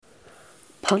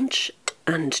Punch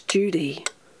and Judy.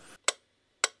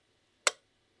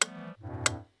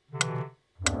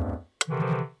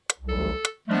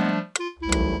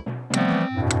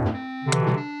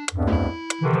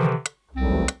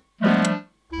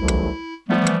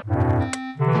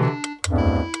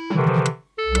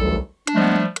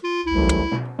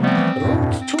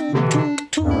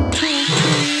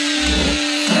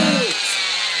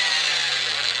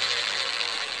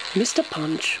 Mr.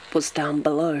 Punch was down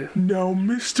below. Now,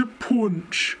 Mr.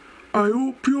 Punch, I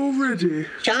hope you're ready.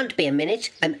 Shan't be a minute.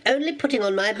 I'm only putting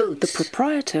on my boots. The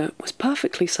proprietor was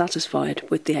perfectly satisfied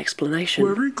with the explanation.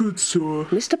 Very good, sir.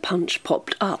 Mr. Punch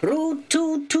popped up. Root,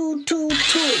 toot, toot, toot,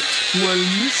 toot. Well,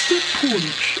 Mr.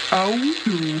 Punch, how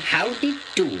do? Howdy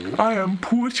do. I am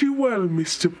pretty well,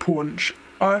 Mr. Punch.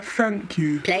 I thank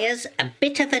you. Players, a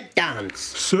bit of a dance.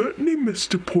 Certainly,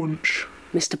 Mr. Punch.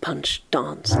 Mr. Punch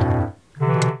danced.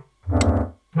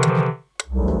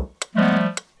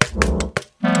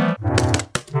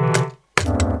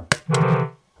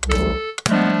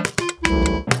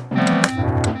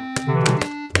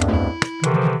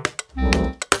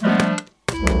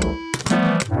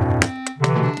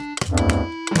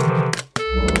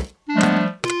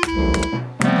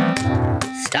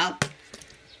 Stop.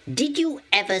 Did you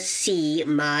ever see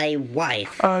my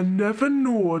wife? I never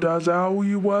knowed as how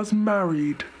you was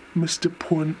married, Mr.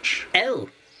 Punch. Oh,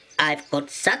 I've got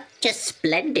such a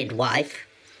splendid wife.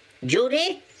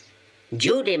 Judy?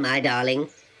 Judy, my darling.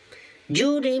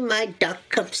 Judy, my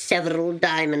duck of several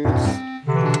diamonds.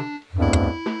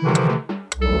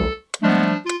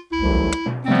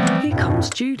 Here comes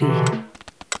Judy.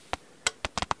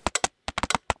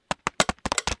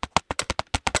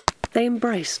 They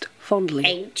embraced fondly.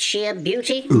 Ain't she a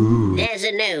beauty? Ooh. There's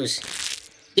a nose.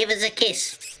 Give us a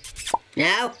kiss.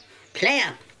 Now, play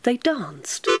up. They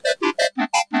danced.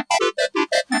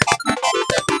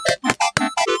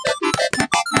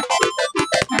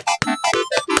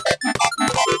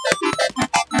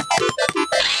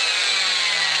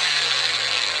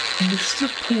 Mr.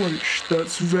 Punch,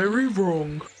 that's very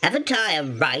wrong. Haven't I a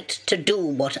right to do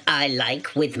what I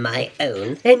like with my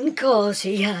own? In course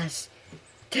he has.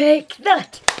 Take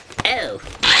that. Oh.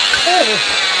 Oh.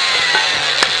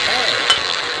 Oh.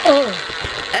 Oh.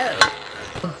 Oh.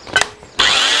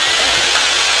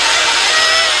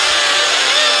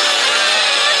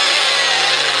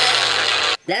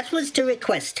 That was to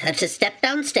request her to step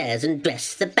downstairs and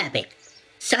dress the babby.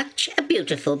 Such a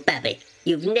beautiful babby.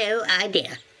 You've no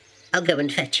idea. I'll go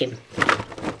and fetch him.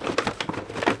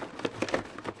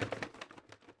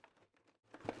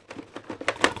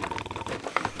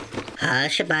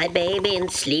 Hush, my baby,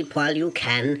 and sleep while you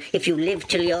can. If you live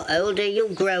till you're older,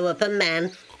 you'll grow up a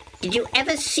man. Did you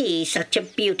ever see such a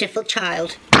beautiful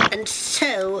child? And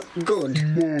so good.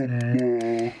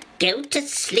 Mama. Go to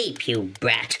sleep, you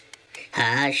brat.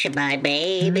 Hush, my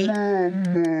baby.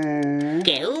 Mama.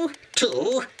 Go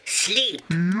to sleep.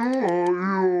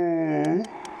 Yeah.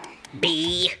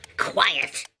 Be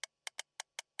quiet.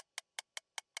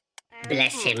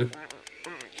 Bless him.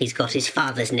 He's got his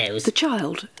father's nose. The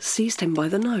child seized him by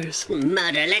the nose.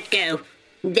 Murder, let go.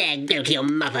 There, go to your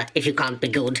mother if you can't be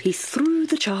good. He threw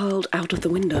the child out of the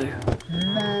window.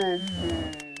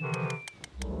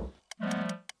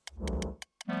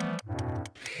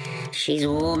 She's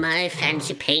all I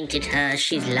fancy painted her.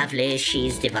 She's lovely,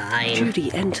 she's divine.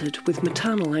 Judy entered with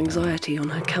maternal anxiety on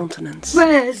her countenance.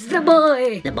 Where's the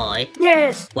boy? The boy?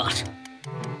 Yes. What?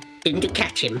 Didn't you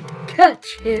catch him?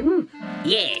 Catch him?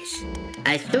 Yes.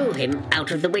 I threw him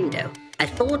out of the window. I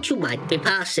thought you might be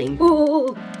passing.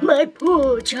 Oh, my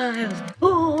poor child.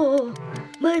 Oh,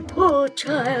 my poor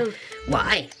child.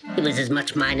 Why? He was as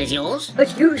much mine as yours.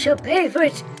 But you shall pay for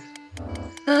it.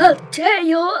 I'll tear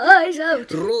your eyes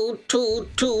out. Root,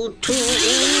 toot, toot, toot.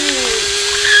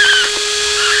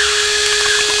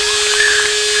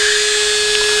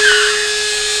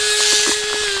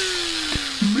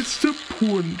 Mr.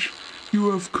 Punch,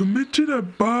 you have committed a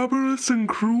barbarous and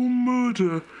cruel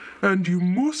murder, and you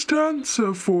must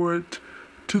answer for it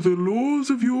to the laws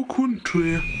of your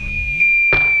country.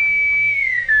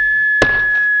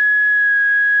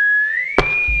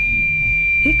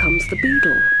 Here comes the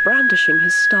beadle, brandishing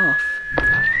his staff.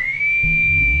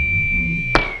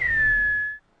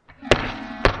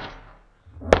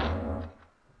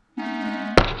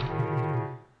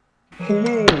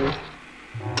 Hello.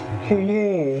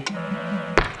 Hello.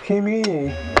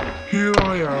 Hello. Here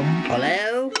I am.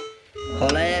 Hello?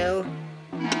 Hello?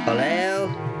 Hello?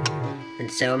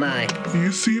 And so am I.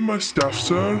 You see my staff,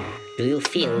 sir? Do you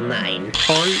feel mine?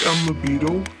 I am the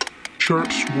beadle,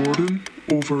 church warden,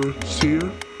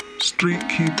 overseer, street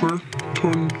keeper,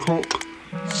 turncock,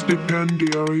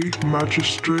 stipendiary,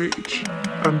 magistrate,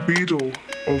 and beadle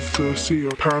of the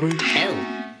Seer parish.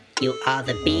 Oh, you are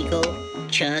the beagle,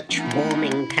 church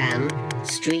warming pan,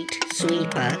 street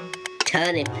sweeper,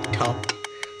 turnip top,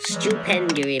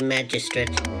 stipendiary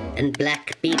magistrate, and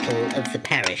black beetle of the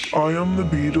parish. I am the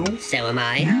beadle. So am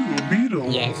I. You, a beadle?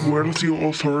 Yes. Where is your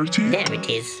authority? There it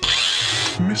is.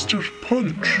 Mr.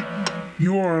 Punch,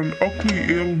 you are an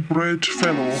ugly, ill-bred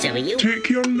fellow. So are you. Take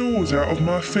your nose out of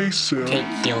my face, sir. Take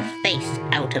your face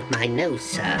out of my nose,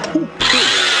 sir.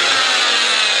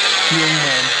 Young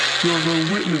man, you are the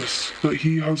witness that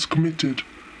he has committed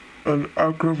an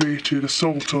aggravated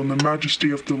assault on the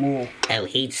majesty of the law. Oh,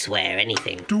 he'd swear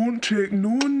anything. Don't take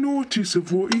no notice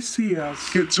of what he says.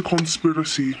 It's a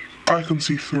conspiracy. I can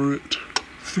see through it.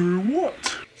 Through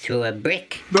what? Through a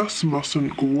brick. This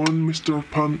mustn't go on, Mr.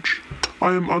 Punch.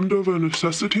 I am under the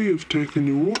necessity of taking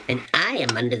you up. And I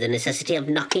am under the necessity of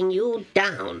knocking you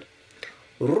down.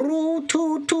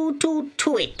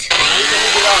 Roo-too-too-too-to-it.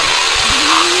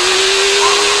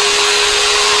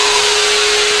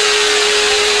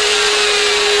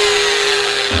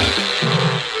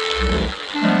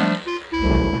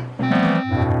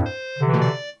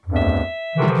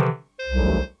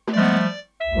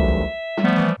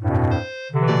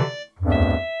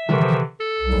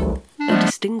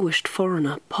 Distinguished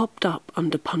foreigner popped up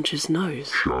under Punch's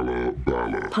nose.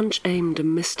 Punch aimed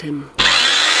and missed him.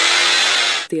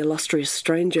 The illustrious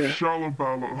stranger,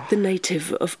 the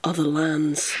native of other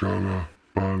lands,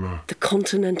 the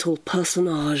continental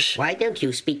personage. Why don't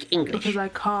you speak English? Because I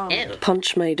can't. Oh.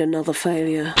 Punch made another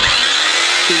failure.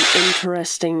 The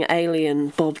interesting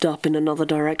alien bobbed up in another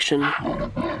direction.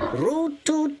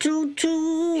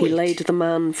 Roo-too-too-too. He laid the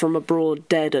man from abroad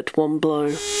dead at one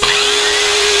blow.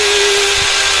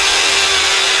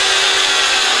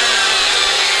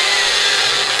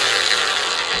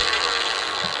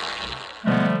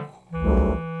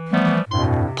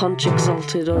 Punch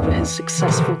exulted over his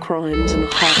successful crimes in a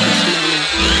heartless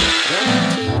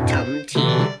manner.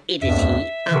 Tum-tee,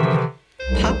 iddity,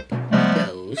 pop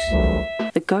goes.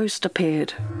 The ghost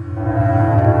appeared.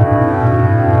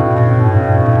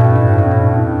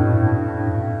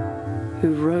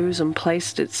 Who rose and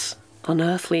placed its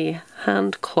unearthly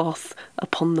hand cloth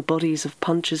upon the bodies of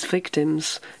Punch's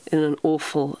victims in an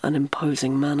awful and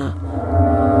imposing manner.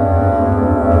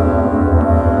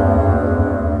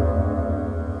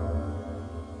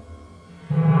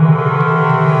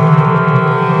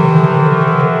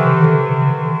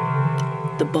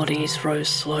 The bodies rose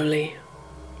slowly.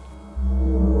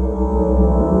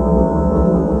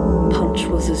 Punch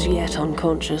was as yet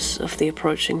unconscious of the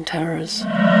approaching terrors.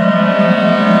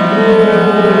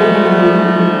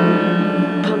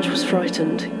 Punch was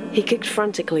frightened. He kicked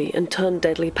frantically and turned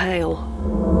deadly pale.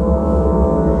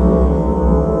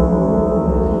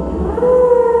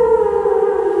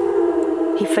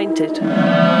 He fainted.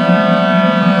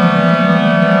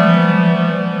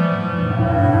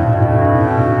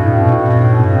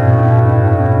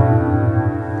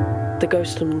 The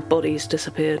ghost and bodies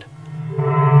disappeared.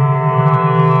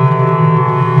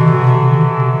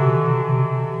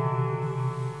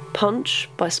 Punch,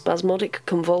 by spasmodic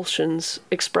convulsions,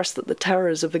 expressed that the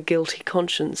terrors of a guilty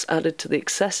conscience added to the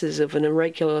excesses of an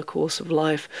irregular course of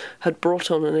life had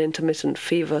brought on an intermittent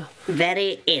fever.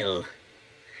 Very ill.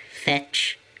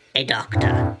 Fetch a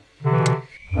doctor.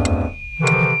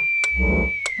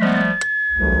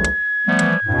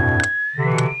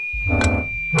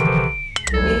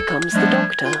 Here comes the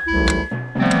doctor.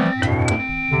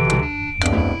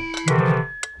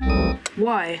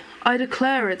 Why, I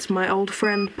declare it's my old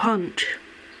friend Punch.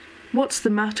 What's the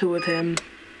matter with him?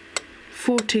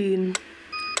 14,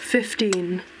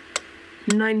 15,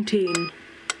 19,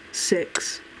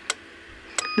 6.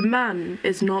 The man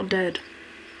is not dead.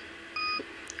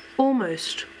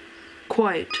 Almost.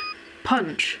 Quite.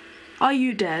 Punch, are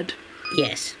you dead?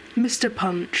 Yes. Mr.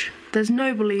 Punch, there's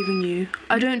no believing you.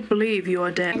 I don't believe you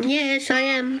are dead. Yes, I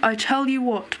am. I tell you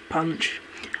what, Punch.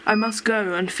 I must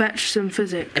go and fetch some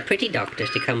physic. A pretty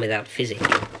doctor's to come without physic.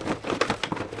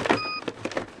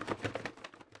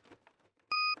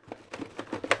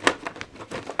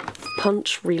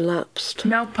 Punch relapsed.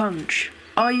 Now, Punch,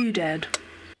 are you dead?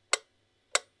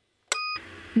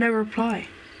 No reply.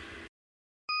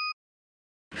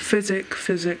 Physic,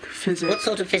 physic, physic. What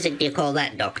sort of physic do you call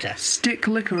that, doctor? Stick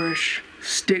licorice,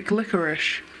 stick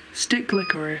licorice, stick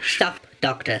licorice. Stop,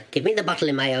 doctor. Give me the bottle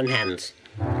in my own hands.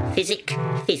 Physic,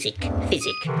 physic,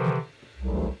 physic.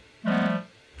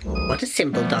 What a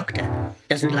simple doctor.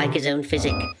 Doesn't like his own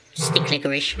physic. Stick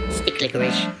licorice, stick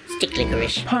licorice, stick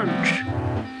licorice. Punch,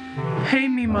 Pay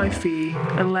me my fee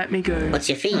and let me go. What's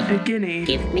your fee? A guinea.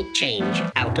 Give me change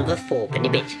out of a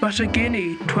fourpenny bit. But a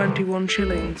guinea, 21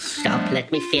 shillings. Stop,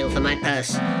 let me feel for my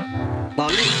purse.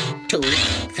 1, 2,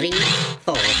 3,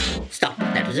 4. Stop,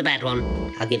 that was a bad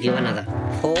one. I'll give you another.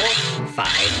 4,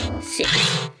 5,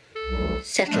 6.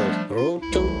 Settled. Root,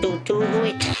 toot, toot, toot,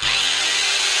 it.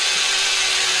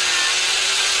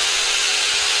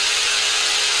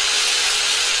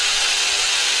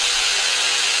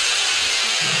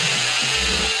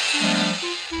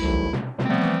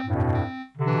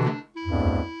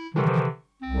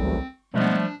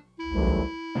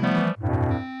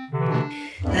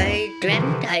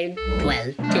 I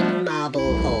dwelt in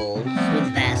marble halls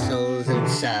with vassals and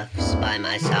serfs by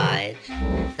my side,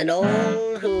 and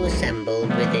all who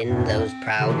assembled within those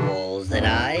proud walls, that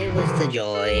I was the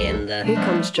joy and the... Here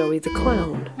comes Joey the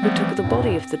clown, who took the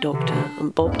body of the doctor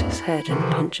and bobbed his head in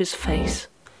Punch's face.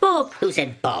 Bob! Who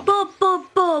said Bob? Bob,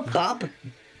 Bob, Bob! Bob?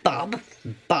 Bob?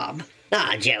 Bob?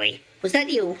 Ah, Joey, was that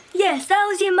you? Yes, that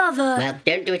was your mother. Well,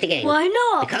 don't do it again. Why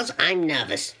not? Because I'm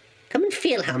nervous. Come and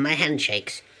feel how my hand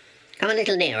shakes. Come a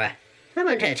little nearer. I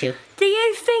won't hurt you. Do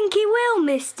you think he will,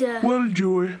 mister? Well,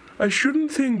 Joey, I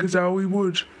shouldn't think as how he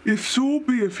would. If so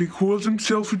be if he calls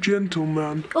himself a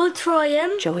gentleman. I'll try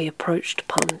him. Joey approached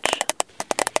Punch.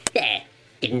 There.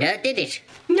 Didn't hurt, did it?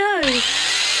 No.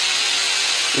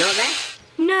 Nor that?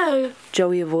 No.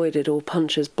 Joey avoided all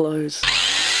Punch's blows.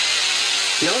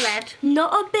 Nor that?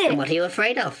 Not a bit. And what are you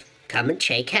afraid of? Come and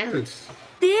shake hands.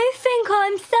 Do you think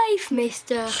I'm safe,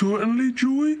 mister? Certainly,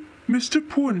 Joey. Mr.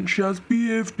 Punch has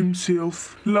behaved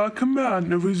himself like a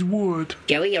man of his word.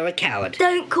 Joey, you're a coward.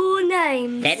 Don't call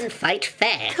names. Then fight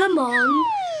fair. Come on.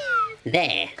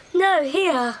 There. No,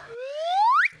 here.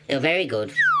 You're very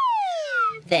good.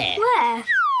 There. Where?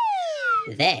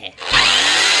 There.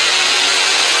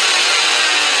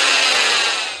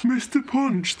 Mr.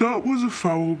 Punch, that was a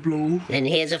foul blow. Then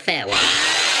here's a fair one.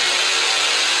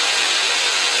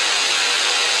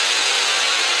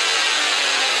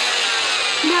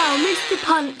 Now, Mr.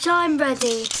 Punch, I'm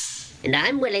ready. And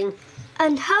I'm willing.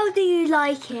 And how do you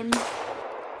like him?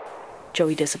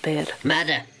 Joey disappeared.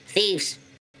 Murder. Thieves.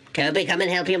 Toby, come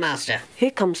and help your master. Here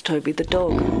comes Toby the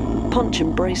dog. Punch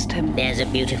embraced him. There's a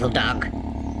beautiful dog.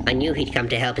 I knew he'd come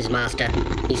to help his master.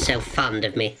 He's so fond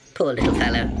of me. Poor little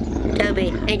fellow.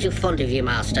 Toby, ain't you fond of your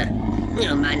master?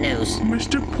 Oh, my nose.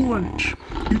 Mr. Punch,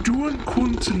 you don't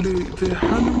consolate the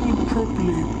animal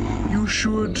properly. You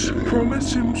should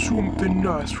promise him something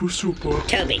nice for supper.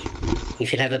 Toby, you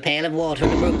should have a pail of water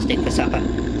and a broomstick for supper.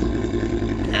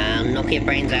 I'll knock your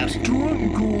brains out.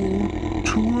 Don't go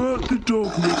to hurt the dog,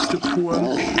 Mr.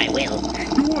 Punch. I will.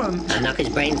 Don't. I'll knock his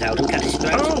brains out and cut his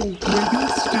throat. Ow, with a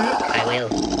stick. I will.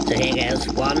 So here goes.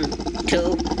 1,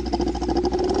 2,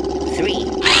 3.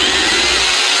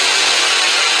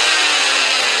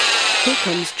 Here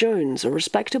comes Jones, a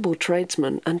respectable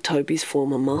tradesman and Toby's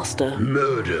former master.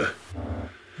 Murder.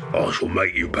 I shall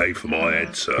make you pay for my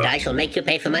head, sir. And I shall make you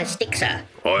pay for my stick, sir.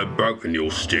 I have broken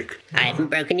your stick. I haven't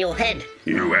broken your head.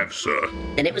 You have, sir.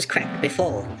 Then it was cracked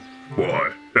before.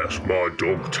 Why, that's my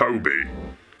dog, Toby.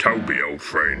 Toby, old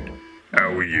friend. How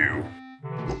are you?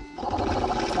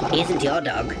 He isn't your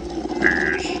dog. He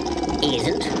is. He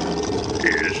isn't. He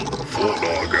is. A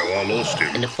fortnight ago I lost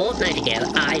him. And a fortnight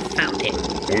ago, I found him.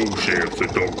 We'll see if the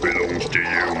dog belongs to you,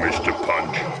 Mr.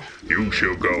 Punch. You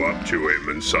shall go up to him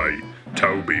and say,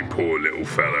 Toby, poor little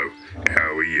fellow,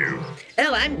 how are you?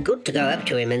 Oh, I'm good to go up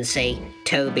to him and say,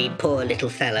 Toby, poor little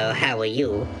fellow, how are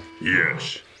you?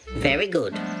 Yes. Very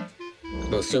good.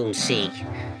 We'll soon see.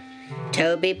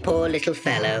 Toby, poor little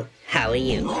fellow, how are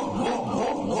you?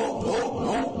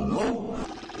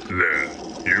 There,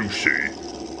 you see.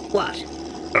 What?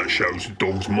 That shows the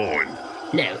dog's mine.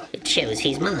 No, it shows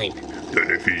he's mine. Then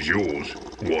if he's yours,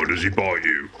 why does he bite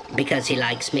you? Because he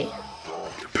likes me.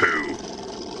 Pooh.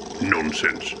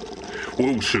 Nonsense.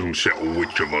 We'll soon settle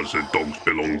which of us the dogs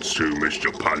belongs to,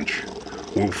 Mr. Punch.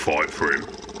 We'll fight for him.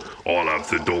 I'll have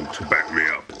the dog to back me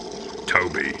up.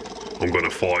 Toby, I'm gonna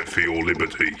fight for your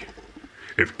liberty.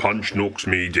 If Punch knocks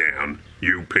me down,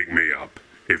 you pick me up.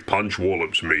 If Punch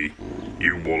wallops me,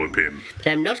 you wallop him. But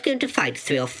I'm not going to fight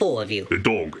 3 or 4 of you. The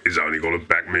dog is only gonna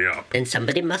back me up. Then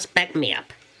somebody must back me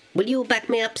up. Will you back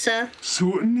me up, sir?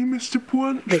 Certainly, Mr.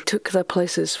 Punch. They took their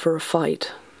places for a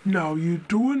fight. Now, you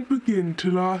don't begin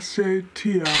till I say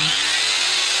Tiam.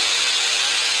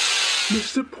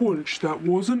 Mr. Punch, that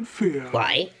wasn't fair.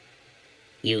 Why?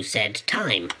 You said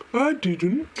time. I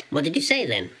didn't. What did you say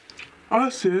then? I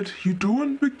said, you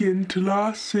don't begin till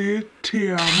I say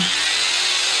Tiam.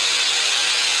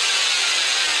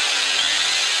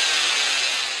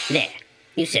 There.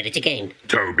 You said it again.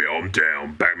 Toby, I'm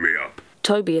down. Back me up.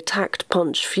 Toby attacked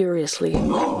Punch furiously.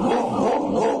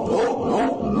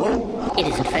 It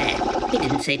isn't fair. He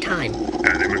didn't say time.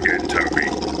 At him again, Toby.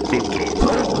 Good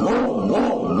dog.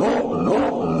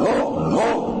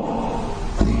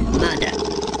 Murder.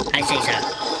 I say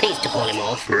so. Please to call him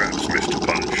off. Perhaps, Mr.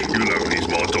 Punch, you'll own he's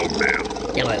my dog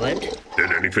now. No, I won't.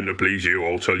 Then anything to please you,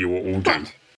 I'll tell you what we'll do.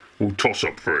 What? We'll toss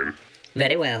up for him.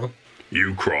 Very well.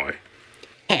 You cry.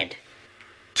 Head.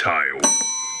 Tail.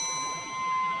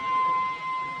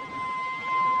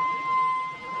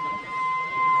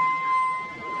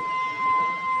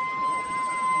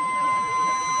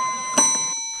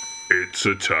 It's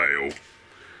a tail.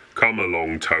 Come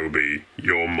along, Toby.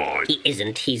 You're mine. He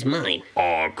isn't. He's mine.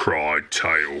 I cried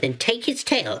tail. Then take his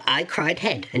tail. I cried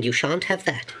head, and you shan't have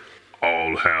that.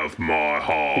 I'll have my And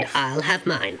half. I'll have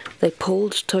mine. They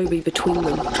pulled Toby between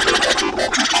them.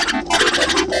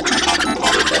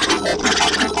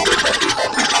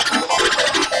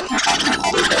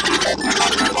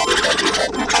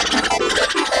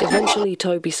 Eventually,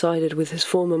 Toby sided with his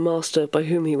former master, by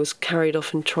whom he was carried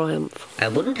off in triumph. I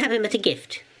wouldn't have him at a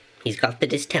gift. He's got the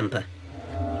distemper.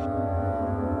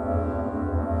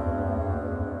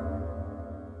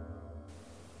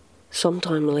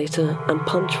 Sometime later, and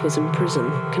Punch was in prison,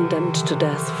 condemned to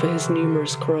death for his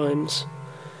numerous crimes.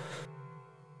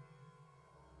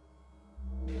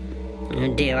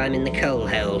 Oh dear, I'm in the coal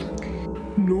hole.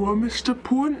 No, Mr.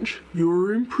 Punch,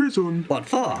 you're in prison What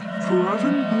for? for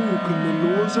having broken the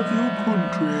laws of your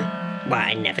country. Why,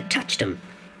 I never touched him.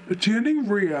 At any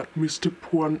rate, Mr.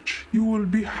 Punch, you will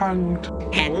be hanged.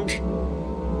 Hanged?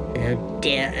 Oh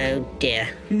dear, oh dear.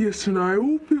 Yes, and I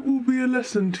hope it will be a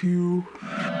lesson to you.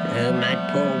 Oh, my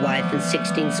poor wife and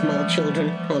 16 small children,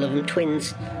 all of them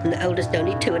twins, and the oldest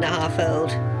only 2.5 old.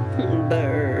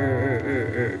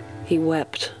 Brrr. He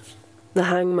wept. The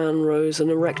hangman rose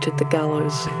and erected the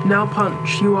gallows. Now,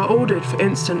 Punch, you are ordered for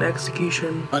instant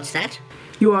execution. What's that?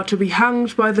 You are to be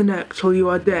hanged by the neck till you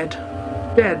are dead.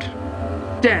 Dead.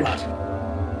 Dead.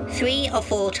 What? 3 or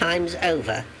 4 times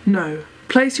over? No.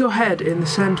 Place your head in the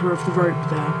centre of the rope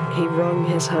there. He wrung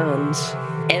his hands.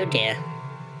 Oh dear.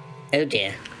 Oh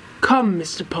dear. Come,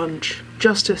 Mr. Punch.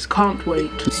 Justice can't wait.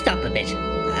 Stop a bit.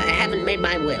 I haven't made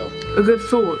my will. A good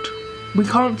thought. We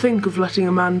can't think of letting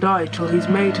a man die till he's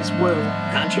made his will.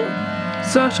 Can't you?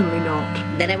 Certainly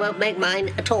not. Then I won't make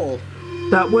mine at all.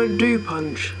 That won't do,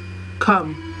 Punch.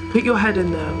 Come, put your head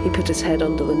in there. He put his head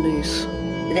under the noose.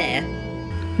 There.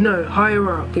 No, higher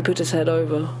up. He put his head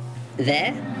over.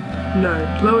 There.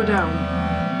 No, lower down.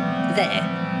 There.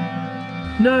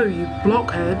 No, you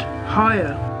blockhead.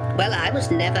 Higher. Well, I was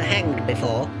never hanged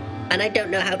before, and I don't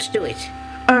know how to do it.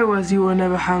 Oh, as you were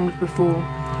never hanged before.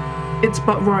 It's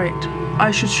but right.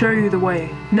 I should show you the way.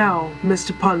 Now,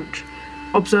 Mr. Punch,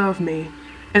 observe me.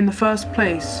 In the first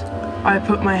place, I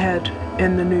put my head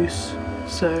in the noose,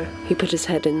 so. He put his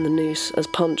head in the noose as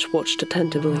Punch watched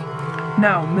attentively.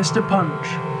 Now, Mr. Punch,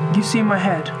 you see my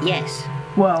head? Yes.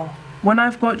 Well, when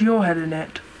I've got your head in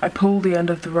it, I pull the end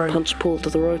of the rope. Punch pulled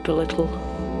the rope a little.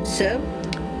 So?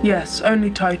 Yes, only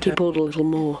He tighter. pulled a little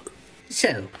more.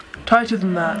 So. Tighter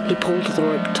than that. He pulled the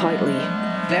rope tightly.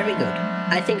 Very good.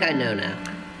 I think I know now.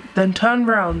 Then turn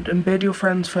round and bid your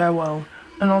friends farewell,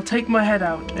 and I'll take my head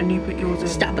out and you put yours in.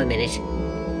 Stop a minute.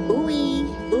 Ooey,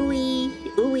 ooey,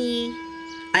 ooey.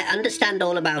 I understand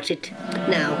all about it.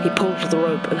 Now. He pulled the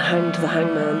rope and hanged the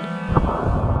hangman.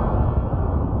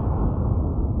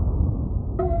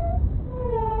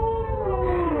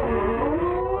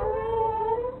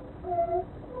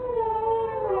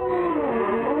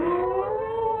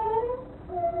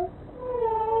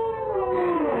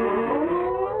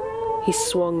 He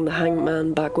swung the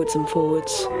hangman backwards and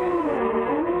forwards.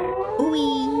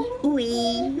 Ooey,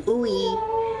 ooey, ooey.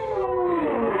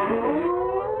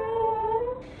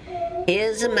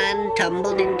 Here's a man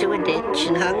tumbled into a ditch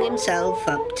and hung himself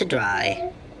up to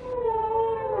dry.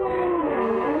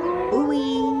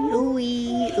 Ooey,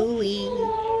 ooey, ooey.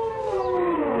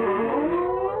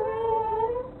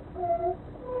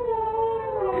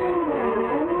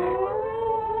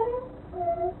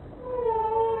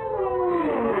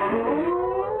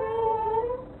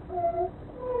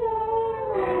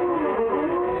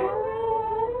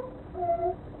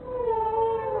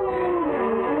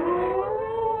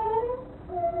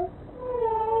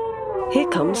 Here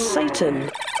comes Satan.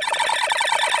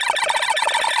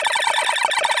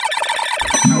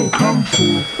 You'll come for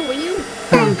Who are you?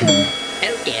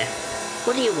 Oh dear.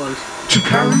 What do you want? to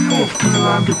carry you off to the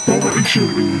land of Bob and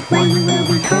Judy, where you will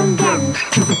be condemned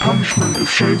to the punishment of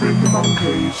shaving the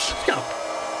monkeys. Stop.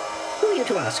 Who are you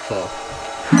to ask for?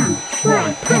 Who?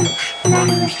 Why, Punch, the man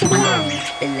who used to be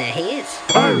hanged. Then there he is.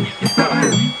 Oh, is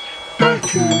that him? That's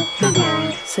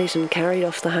Satan carried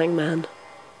off the hangman.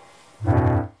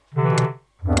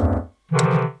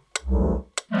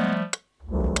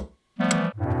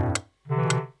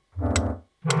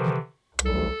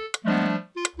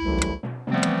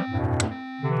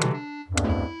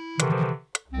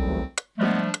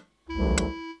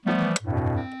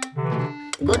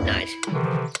 Good night.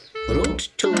 Root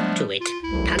 2 to it.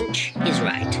 Punch is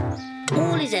right.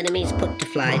 All his enemies put to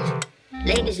flight.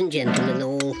 Ladies and gentlemen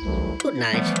all, good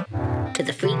night. To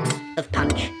the freaks of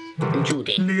Punch and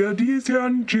Judy. Ladies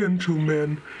and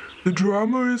gentlemen, the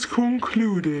drama is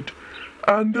concluded,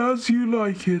 and as you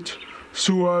like it,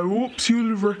 so I hopes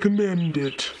you'll recommend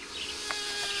it.